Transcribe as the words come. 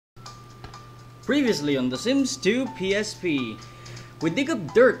Previously on The Sims 2 PSP, we dig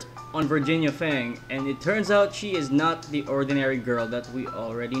up dirt on Virginia Fang, and it turns out she is not the ordinary girl that we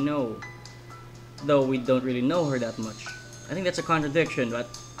already know. Though we don't really know her that much. I think that's a contradiction, but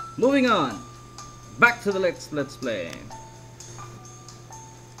moving on. Back to the Let's Play.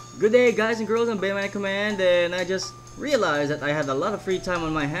 Good day guys and girls, I'm BetaManicCommand, and I just realized that I had a lot of free time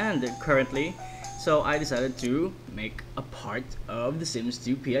on my hand currently. So I decided to make a part of The Sims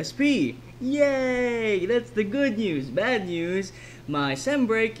 2 PSP. Yay! That's the good news. Bad news, my sem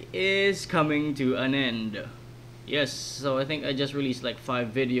break is coming to an end. Yes, so I think I just released like 5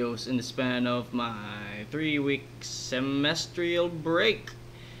 videos in the span of my 3-week semestrial break.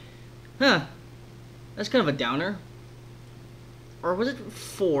 Huh, that's kind of a downer. Or was it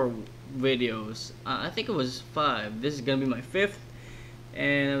 4 videos? I think it was 5. This is gonna be my 5th.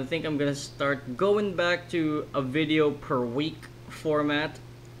 And I think I'm gonna start going back to a video per week format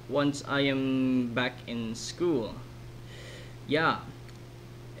once I am back in school. Yeah.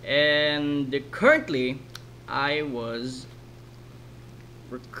 And currently I was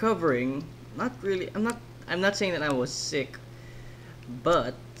recovering. Not really, I'm not saying that I was sick,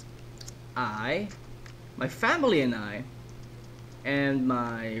 but my family and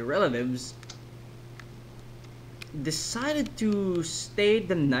my relatives decided to stay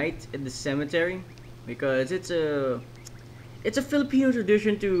the night in the cemetery because it's a Filipino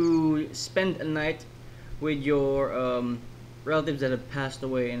tradition to spend a night with your relatives that have passed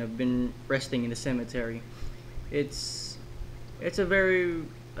away and have been resting in the cemetery. It's a very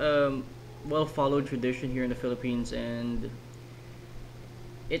well followed tradition here in the Philippines, and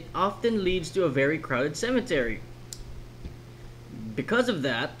it often leads to a very crowded cemetery. Because of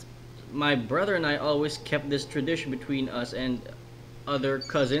that, my brother and I always kept this tradition between us and other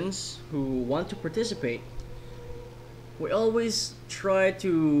cousins who want to participate. We always try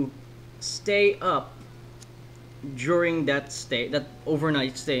to stay up during that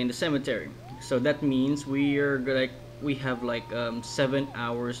overnight stay in the cemetery. So that means we have like 7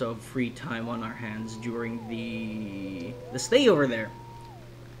 hours of free time on our hands during the stay over there.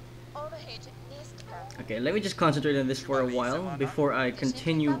 Okay, let me just concentrate on this for a while before I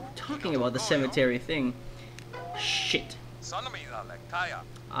continue talking about the cemetery thing. Shit.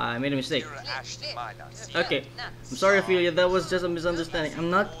 I made a mistake. Okay, I'm sorry Ophelia, that was just a misunderstanding. I'm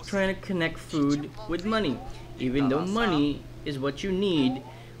not trying to connect food with money, even though money is what you need.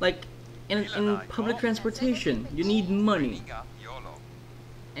 Like, in public transportation, you need money.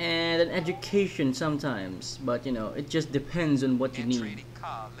 And an education sometimes, but you know, it just depends on what you need.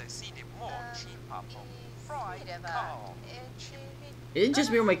 It's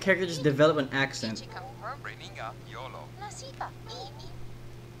just weird my character just developed an accent.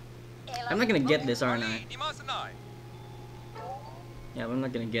 I'm not gonna get this, aren't I? Yeah, I'm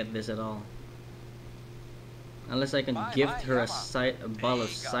not gonna get this at all. Unless I can gift her a bottle of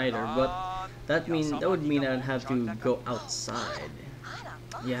cider, but that would mean I'd have to go outside.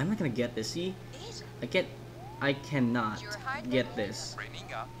 Yeah, I'm not gonna get this, see? I cannot get this.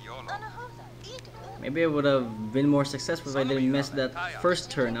 Maybe I would have been more successful if I didn't mess that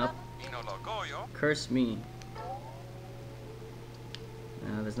first turn up. Curse me.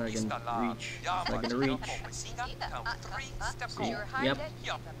 No, that's not gonna reach. It's not gonna reach. See? Yep.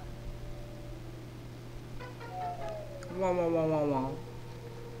 Wow, wow, wow, wow, wow.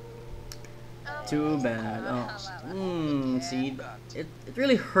 Too bad. Oh. See, it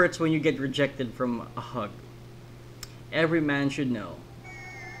really hurts when you get rejected from a hug. Every man should know.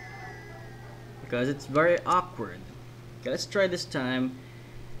 Because it's very awkward. Okay, let's try this time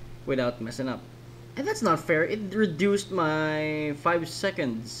without messing up. And that's not fair. It reduced my 5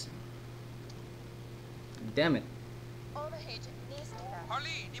 seconds. Damn it.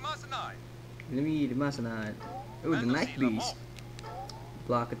 Ooh, the night beast.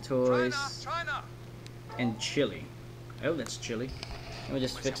 Block of toys. And chili. Oh, that's chili. Let me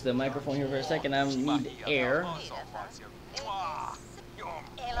just fix the microphone here for a second. I need air.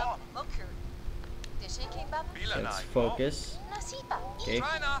 Let's focus. Okay.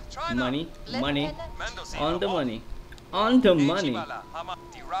 Money. On the money. On the money.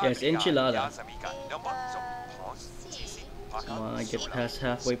 Yes, enchilada. Come on, get past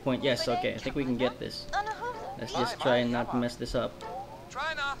halfway point. Yes, okay. I think we can get this. Let's just try and not mess this up.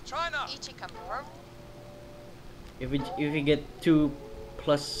 If we get 2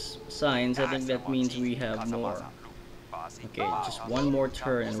 plus signs, I think that means we have more. Okay, just one more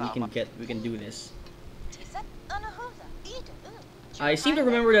turn and we can do this. I seem to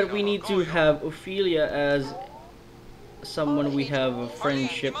remember that we need to have Ophelia as someone we have a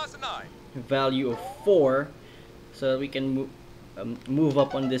friendship value of 4, so that we can move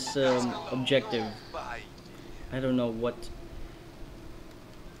up on this objective. I don't know what.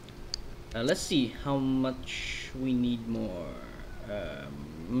 Let's see how much we need more.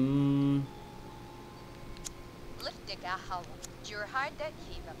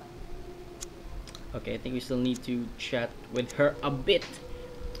 Okay, I think we still need to chat with her a bit.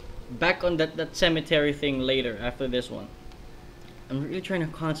 Back on that cemetery thing later after this one. I'm really trying to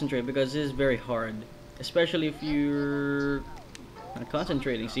concentrate because this is very hard, especially if you're not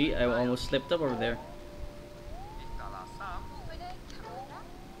concentrating. See, I almost slipped up over there.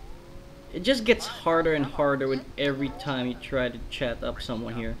 It just gets harder and harder with every time you try to chat up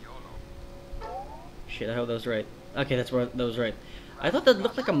someone here. Shit, I hope that was right. Okay, that was right. I thought that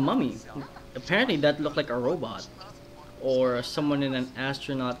looked like a mummy. Apparently that looked like a robot. Or someone in an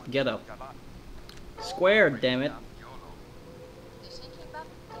astronaut getup. Square, damn it.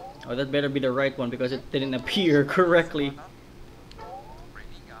 Oh, that better be the right one because it didn't appear correctly.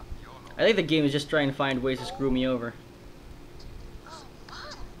 I think the game is just trying to find ways to screw me over.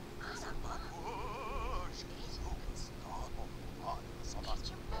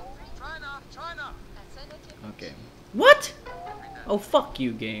 Okay. What? Oh, fuck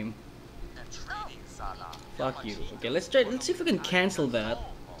you, game. Fuck you. Okay, let's see if we can cancel that.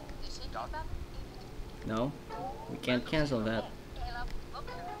 No, we can't cancel that.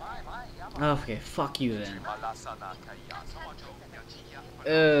 Okay, fuck you then.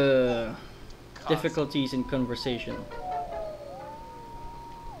 Difficulties in conversation.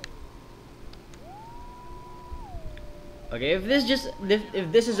 Okay,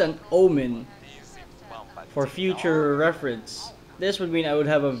 if this is an omen for future reference, this would mean I would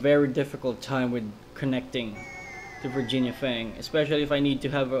have a very difficult time with connecting to Virginia Fang, especially if I need to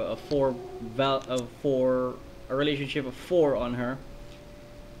have a relationship of 4 on her.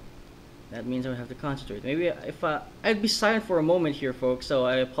 That means I would have to concentrate. Maybe if I'd be silent for a moment here, folks. So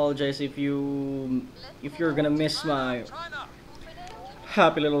I apologize if you're gonna miss my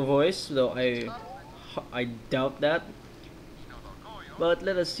happy little voice, though I doubt that. But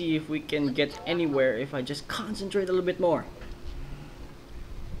let us see if we can get anywhere if I just concentrate a little bit more.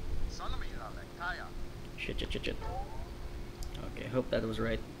 Shit. Okay, hope that was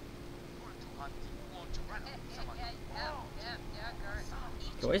right.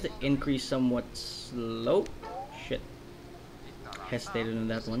 Okay, why is the increase somewhat slow? Shit. Hesitated on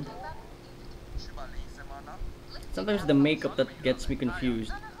that one. Sometimes the makeup that gets me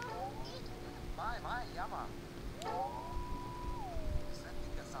confused.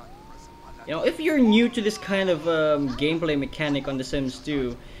 You know, if you're new to this kind of gameplay mechanic on The Sims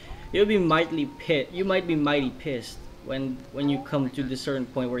 2, you might be mighty pissed when you come to this certain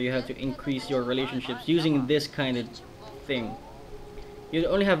point where you have to increase your relationships using this kind of thing. You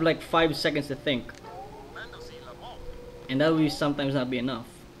only have like 5 seconds to think, and that will sometimes not be enough.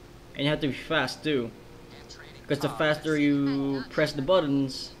 And you have to be fast too, because the faster you press the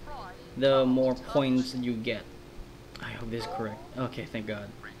buttons, the more points you get. I hope this is correct. Okay, thank God.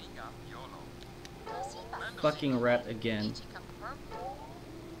 Fucking rat again.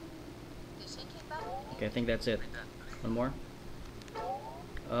 Okay, I think that's it. One more.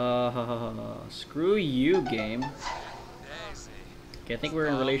 Screw you, game. Okay, I think we're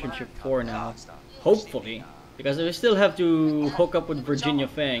in relationship 4 now. Hopefully. Because we still have to hook up with Virginia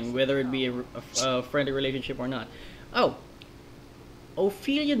Fang, whether it be a friendly relationship or not. Oh!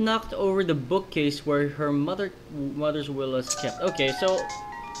 Ophelia knocked over the bookcase where her mother's will is kept. Okay, so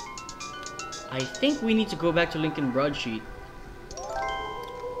I think we need to go back to Lincoln Broadsheet.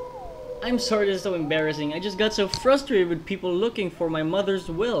 I'm sorry, this is so embarrassing. I just got so frustrated with people looking for my mother's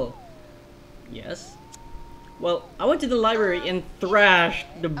will. Yes? Well, I went to the library and thrashed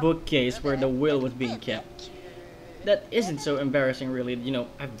the bookcase where the will was being kept. That isn't so embarrassing, really. You know,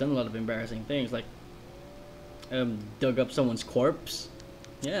 I've done a lot of embarrassing things, like dug up someone's corpse.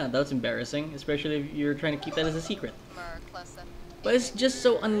 Yeah, that's embarrassing, especially if you're trying to keep that as a secret. But it's just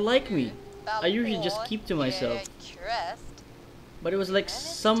so unlike me. I usually just keep to myself. But it was like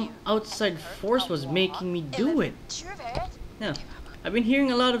some outside force was making me do it. Yeah, I've been hearing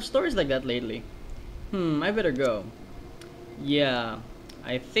a lot of stories like that lately. I better go. Yeah,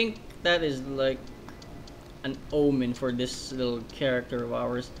 I think that is like an omen for this little character of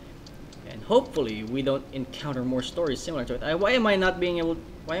ours. And hopefully we don't encounter more stories similar to it. Why am I not able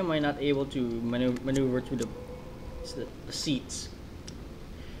to maneuver through the seats?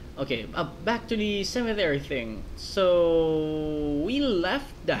 Okay, back to the cemetery thing. So we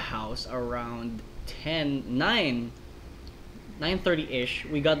left the house around 9:30-ish.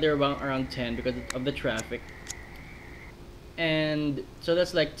 We got there around 10 because of the traffic. And so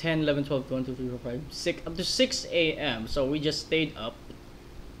that's like 10, 11, 12, 1, 2, 3, 4, 5, 6, up to 6 a.m. So we just stayed up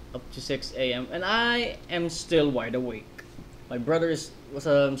to 6 a.m. and I am still wide awake. My brother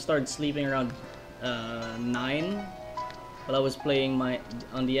started sleeping around 9 while I was playing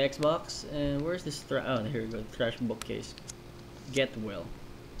on the Xbox. And where's this? Oh, here we go. Trash bookcase. Get well.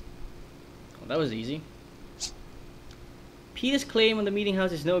 Oh, that was easy. Peter's claim on the meeting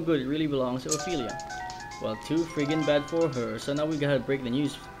house is no good. It really belongs to Ophelia. Well, too friggin' bad for her. So now we gotta break the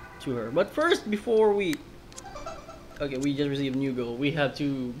news to her. But first, before we... Okay, we just received a new goal. We have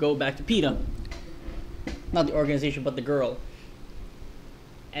to go back to PETA. Not the organization, but the girl.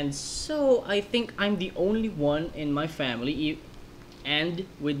 And so, I think I'm the only one in my family, and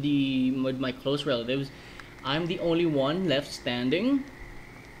with my close relatives, I'm the only one left standing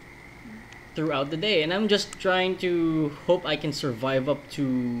throughout the day. And I'm just trying to hope I can survive up to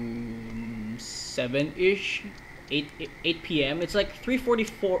 7-ish, 8 p.m. It's like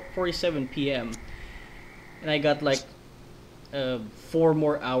 47 p.m. And I got like 4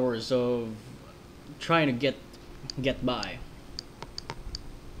 more hours of trying to get by.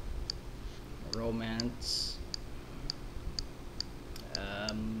 Romance.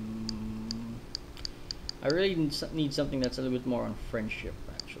 I really need something that's a little bit more on friendship,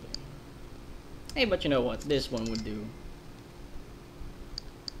 actually. Hey, but you know what? This one would do.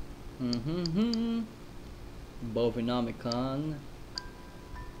 BetaManicCommand.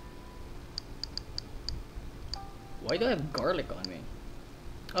 Why do I have garlic on me?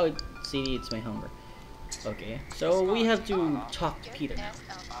 Oh, see, it's my hunger. Okay, so we have to talk to Peter now.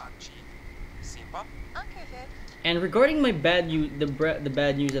 And regarding my bad news, the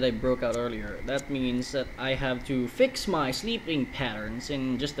bad news that I broke out earlier, that means that I have to fix my sleeping patterns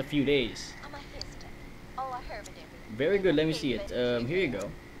in just a few days. Very good. Let me see it. Here you go.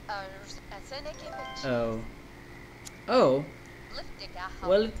 Oh.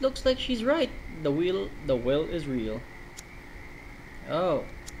 Well, it looks like she's right. The will is real. Oh.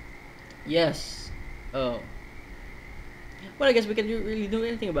 Yes. Oh. Well, I guess we can really do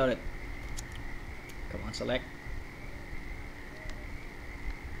anything about it. Come on, select.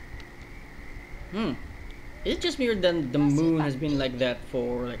 Is it just me or then the moon has been like that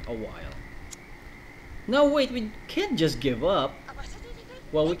for like a while? No, wait, we can't just give up.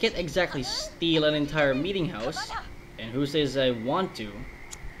 Well, we can't exactly steal an entire meeting house. And who says I want to?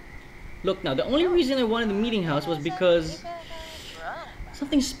 Look now, the only reason I wanted the meeting house was because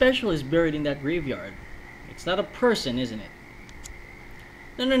something special is buried in that graveyard. It's not a person, isn't it?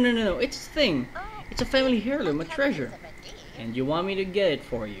 No, it's a thing. It's a family heirloom, a treasure. And you want me to get it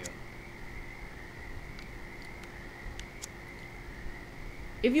for you.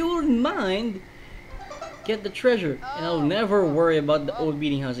 If you wouldn't mind, get the treasure, and I'll never worry about the old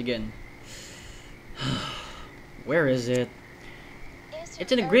meeting house again. Where is it?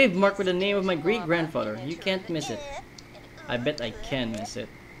 It's in a grave marked with the name of my great-grandfather. You can't miss it. I bet I can miss it.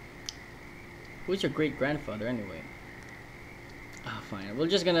 Who's your great-grandfather anyway? Ah, fine. We're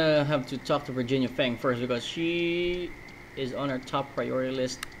just gonna have to talk to Virginia Feng first because she is on our top priority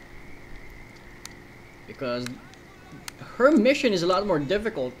list. Because her mission is a lot more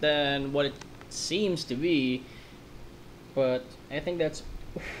difficult than what it seems to be. But I think that's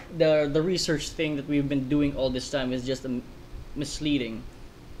the research thing that we've been doing all this time is just misleading.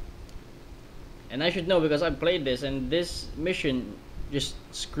 And I should know because I played this and this mission just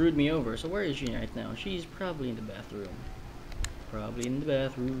screwed me over. So where is she right now? She's probably in the bathroom. Probably in the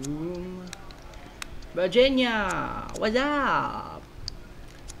bathroom. Virginia! What's up?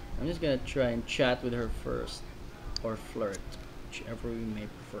 I'm just gonna try and chat with her first. Or flirt. Whichever we may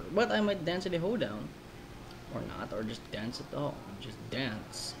prefer. But I might dance at the hoedown. Or not. Or just dance at all. Just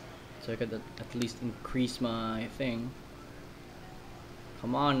dance. So I could at least increase my thing.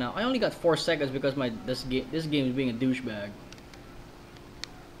 Come on now. I only got 4 seconds because this game is being a douchebag.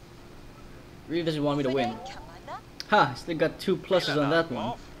 Really doesn't want me to win. Ha! Still got 2 pluses on that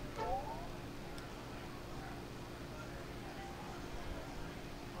one.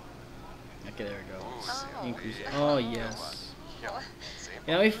 Okay, there we go. Increase. Oh yes.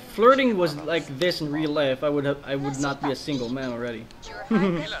 You know, if flirting was like this in real life, I would not be a single man already.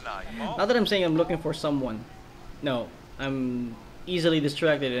 Not that I'm saying I'm looking for someone. No, I'm easily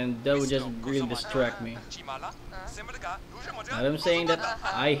distracted, and that would just really distract me. I'm saying that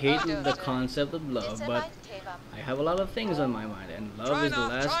I hate the concept of love, but I have a lot of things on my mind, and love is the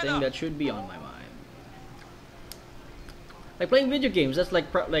last thing that should be on my mind. Like playing video games, that's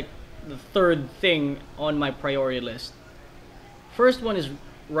like the third thing on my priority list. First one is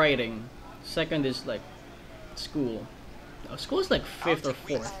writing. Second is like school. Oh, school is like 5th or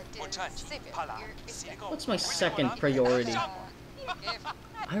 4th. What's my second priority?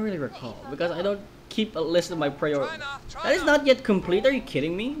 I really recall because I don't keep a list of my priorities. That is not yet complete. Are you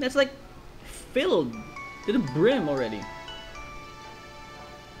kidding me? That's like filled to the brim already.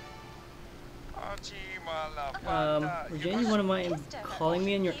 Virginia, what am I calling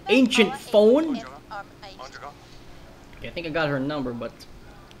me on your ancient phone? Okay, I think I got her number, but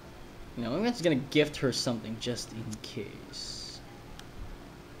you know, I'm just gonna gift her something just in case.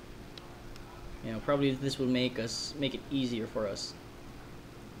 You know, probably this will make it easier for us.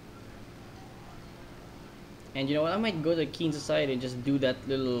 And you know what? I might go to Keen Society and just do that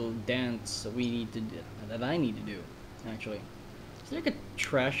little dance that we need to do, that I need to do. Actually, is there like a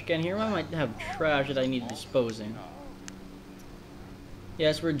trash can here? I might have trash that I need disposing.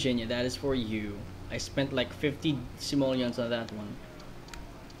 Yes, Virginia, that is for you. I spent like 50 simoleons on that one.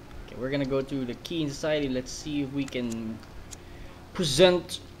 Okay, we're gonna go to the Keen Society. Let's see if we can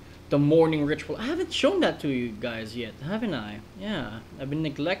present the morning ritual. I haven't shown that to you guys yet, haven't I? Yeah, I've been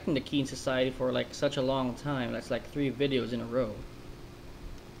neglecting the Keen Society for like such a long time. That's like 3 videos in a row.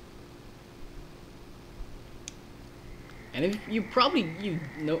 And if you've probably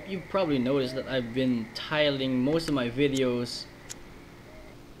noticed that I've been titling most of my videos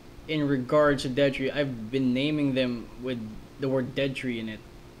in regards to Deadtree. I've been naming them with the word Deadtree in it.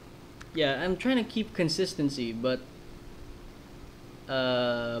 Yeah, I'm trying to keep consistency, but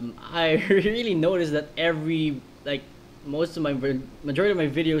I really noticed that majority of my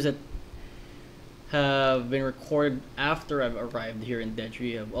videos that have been recorded after I've arrived here in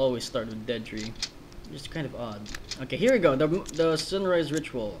Deadtree have always started with Deadtree. Just kind of odd. Okay, here we go. The sunrise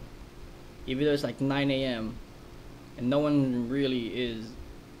ritual. Even though it's like 9 a.m. and no one really is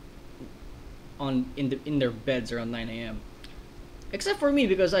in their beds around 9 a.m. except for me,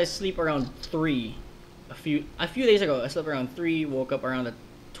 because I sleep around 3. A few days ago I slept around 3, woke up around at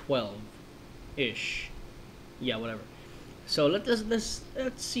 12 ish. Yeah, whatever. So let's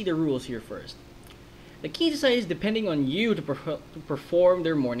see the rules here first. The key to say is depending on you to perform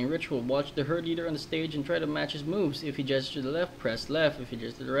their morning ritual. Watch the herd leader on the stage and try to match his moves. If he gestures to the left, press left. If he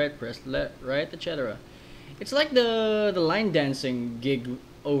gestures to the right, press right, etc. It's like the line dancing gig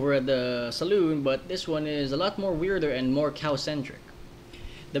over at the saloon, but this one is a lot more weirder and more cow-centric.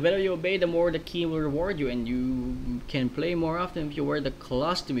 The better you obey, the more the key will reward you, and you can play more often if you wear the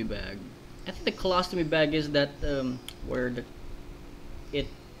colostomy bag. I think the colostomy bag is that where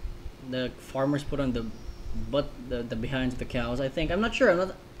the farmers put on the behinds of the cows. I think. I'm not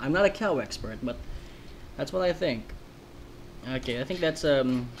sure. I'm not a cow expert, but that's what I think. Okay, I think that's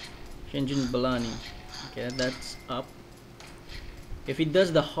Shinjin Balani. Okay, that's up. If he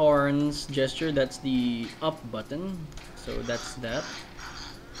does the horns gesture, that's the up button. So that's that.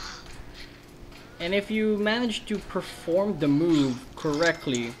 And if you manage to perform the move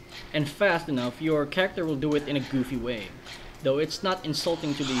correctly and fast enough, your character will do it in a goofy way. Though it's not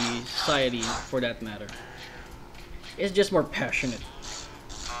insulting to the society for that matter. It's just more passionate.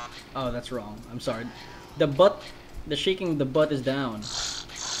 Oh, that's wrong. I'm sorry. The shaking of the butt is down.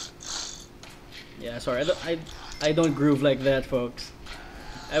 Yeah, sorry. I don't groove like that, folks.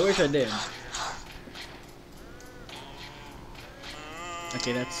 I wish I did.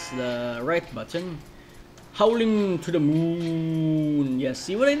 Okay, that's the right button. Howling to the moon. Yes,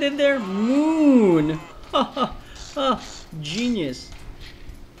 see what I did there? Moon. Ha ha ha. Genius.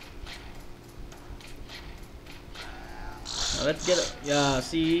 Now let's get it. Yeah,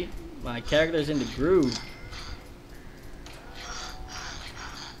 see, my character's in the groove.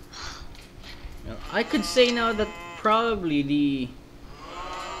 Now, I could say now that probably the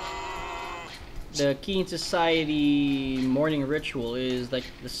Keen Society morning ritual is like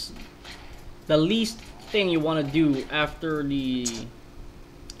the least thing you want to do after the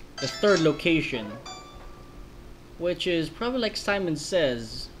third location, which is probably like Simon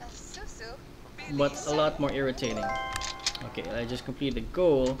Says, but a lot more irritating. Okay, I just completed the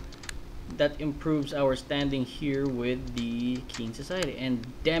goal. That improves our standing here with the Keen Society. And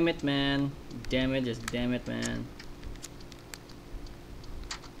damn it, man. Damn it, just damn it, man.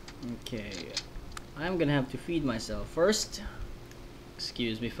 Okay. I'm gonna have to feed myself first.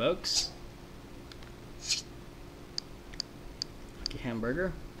 Excuse me, folks. Okay,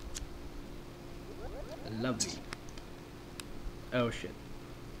 hamburger. Lovely. Oh shit.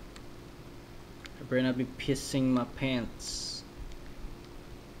 I better not be pissing my pants.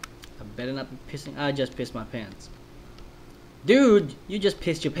 I better not be pissing. I just pissed my pants. Dude, you just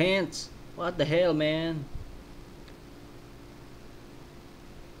pissed your pants. What the hell, man?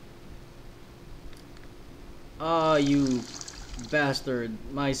 Oh, you bastard.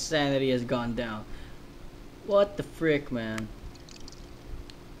 My sanity has gone down. What the frick, man?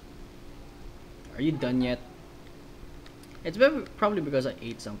 Are you done yet? It's probably because I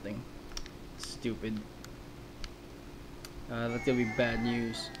ate something. Stupid. That's gonna be bad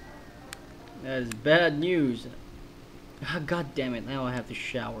news. That is bad news. Ah, God damn it! Now I have to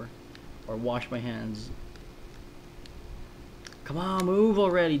shower or wash my hands. Come on, move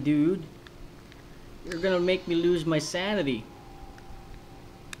already, dude. You're gonna make me lose my sanity.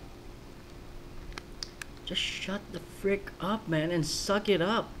 Just shut the frick up, man, and suck it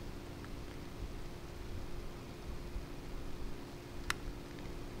up.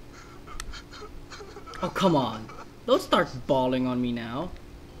 Oh, come on. Don't start bawling on me now.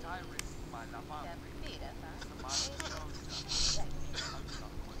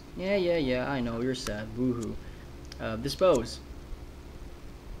 Yeah, I know, you're sad. Woohoo. Dispose.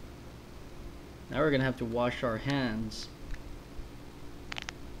 Now we're gonna have to wash our hands.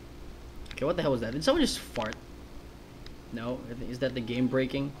 Okay, what the hell was that? Did someone just fart? No? Is that the game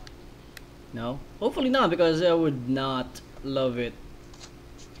breaking? No? Hopefully not, because I would not love it.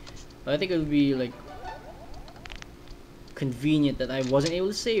 But I think it would be, like, convenient that I wasn't able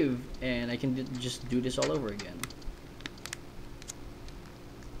to save, and I can just do this all over again.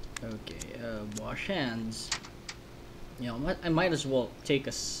 Okay, wash hands. You know, I might as well take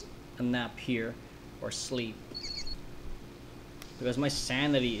a nap here, or sleep, because my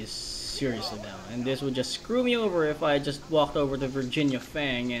sanity is seriously down, and this would just screw me over if I just walked over to Virginia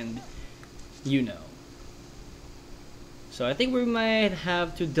Fang and, you know. So I think we might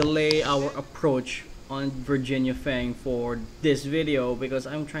have to delay our approach on Virginia Fang for this video, because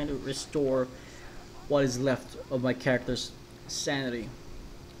I'm trying to restore what is left of my character's sanity.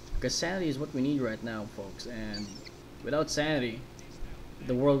 Because sanity is what we need right now, folks, and without sanity,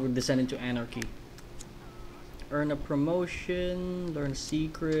 the world would descend into anarchy. Earn a promotion, learn a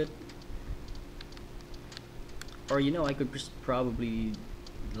secret. Or, you know, I could just probably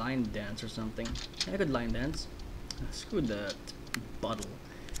line dance or something. I could line dance. Screw that bottle.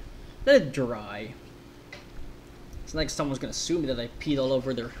 Let it dry. It's like someone's gonna sue me that I peed all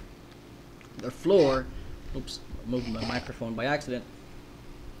over their floor. Oops, moved my microphone by accident.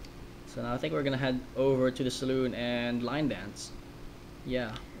 So now I think we're gonna head over to the saloon and line dance.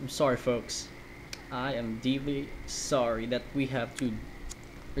 Yeah, I'm sorry, folks. I am deeply sorry that we have to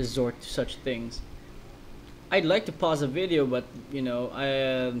resort to such things. I'd like to pause a video, but you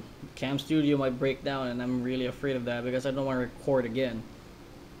know, Cam Studio might break down, and I'm really afraid of that because I don't want to record again.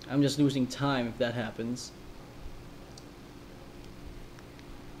 I'm just losing time if that happens.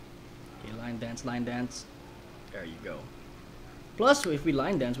 Okay, line dance, line dance. There you go. Plus, if we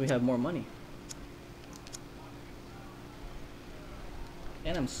line dance, we have more money.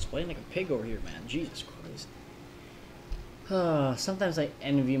 And I'm sweating like a pig over here, man. Jesus Christ. Sometimes I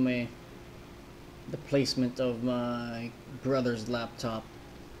envy the placement of my brother's laptop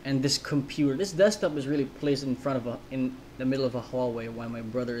and this computer. This desktop is really placed in the middle of a hallway while my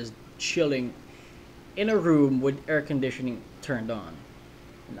brother is chilling in a room with air conditioning turned on,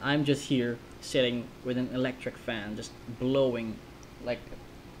 and I'm just here sitting with an electric fan just blowing like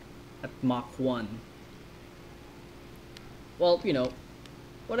at Mach 1. Well, you know,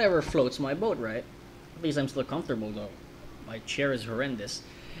 whatever floats my boat, right? At least I'm still comfortable, though. My chair is horrendous.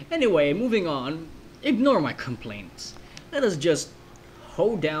 Anyway, moving on. Ignore my complaints. Let us just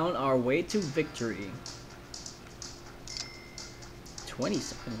hoe down our way to victory. 20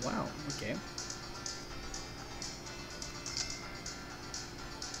 seconds. Wow. Okay.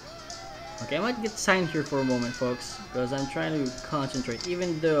 Okay, I might get signed here for a moment, folks, because I'm trying to concentrate.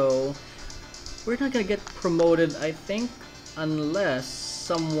 Even though we're not gonna get promoted, I think, unless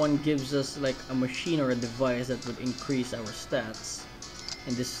someone gives us like a machine or a device that would increase our stats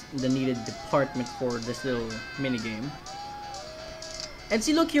in the needed department for this little mini game. And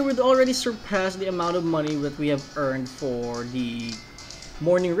see, look here, we've already surpassed the amount of money that we have earned for the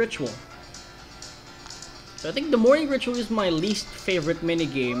morning ritual. So I think the morning ritual is my least favorite mini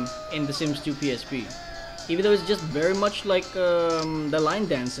game in The Sims 2 PSP. Even though it's just very much like the line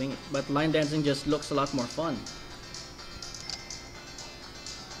dancing, but line dancing just looks a lot more fun.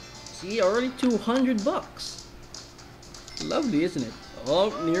 See, already 200 bucks. Lovely, isn't it?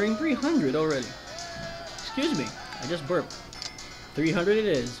 Oh, nearing 300 already. Excuse me, I just burped. 300 it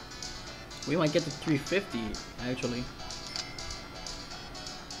is. We might get to 350 actually.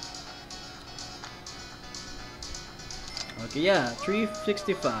 Okay, yeah,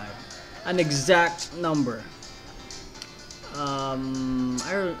 365. An exact number.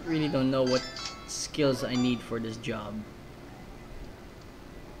 I really don't know what skills I need for this job.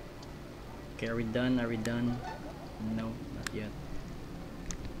 Okay, are we done? Are we done? No, not yet.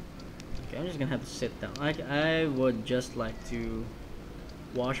 Okay, I'm just gonna have to sit down. I would just like to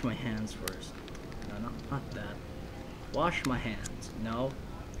wash my hands first. No, not that. Wash my hands. No.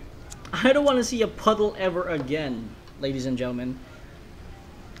 I don't want to see a puddle ever again, ladies and gentlemen.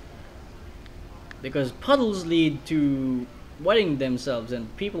 Because puddles lead to wetting themselves,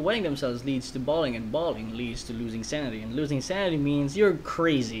 and people wetting themselves leads to bawling, and bawling leads to losing sanity, and losing sanity means you're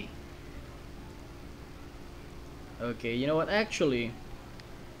crazy. Okay, you know what? Actually,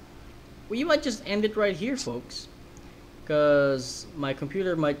 we might just end it right here, folks. Because my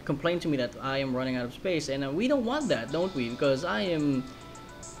computer might complain to me that I am running out of space, and we don't want that, don't we? Because I am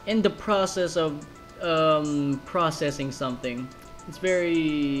in the process of processing something. It's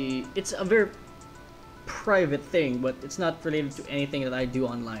a very private thing, but it's not related to anything that I do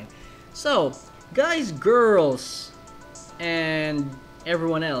online. So, guys, girls, and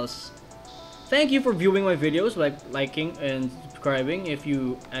everyone else, thank you for viewing my videos, like liking and subscribing if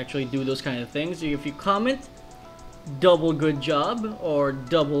you actually do those kind of things. If you comment, double good job or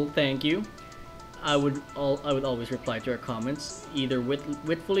double thank you. I would always reply to your comments, either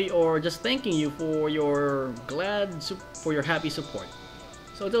witfully or just thanking you for your happy support.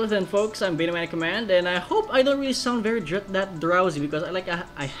 So until then, folks, I'm BetaManicCommand, and I hope I don't really sound very that drowsy, because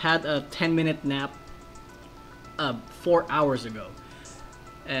I had a 10-minute nap 4 hours ago,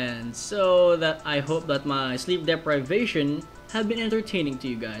 and so that I hope that my sleep deprivation have been entertaining to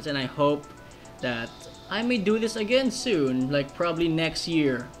you guys, and I hope that I may do this again soon, like probably next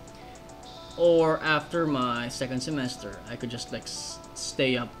year or after my second semester. I could just like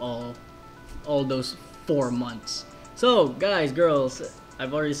stay up all those 4 months. So guys, girls,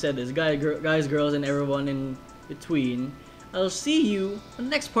 I've already said this, guys, girls, and everyone in between, I'll see you on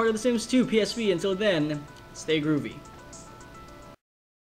the next part of The Sims 2 PSP. Until then, stay groovy.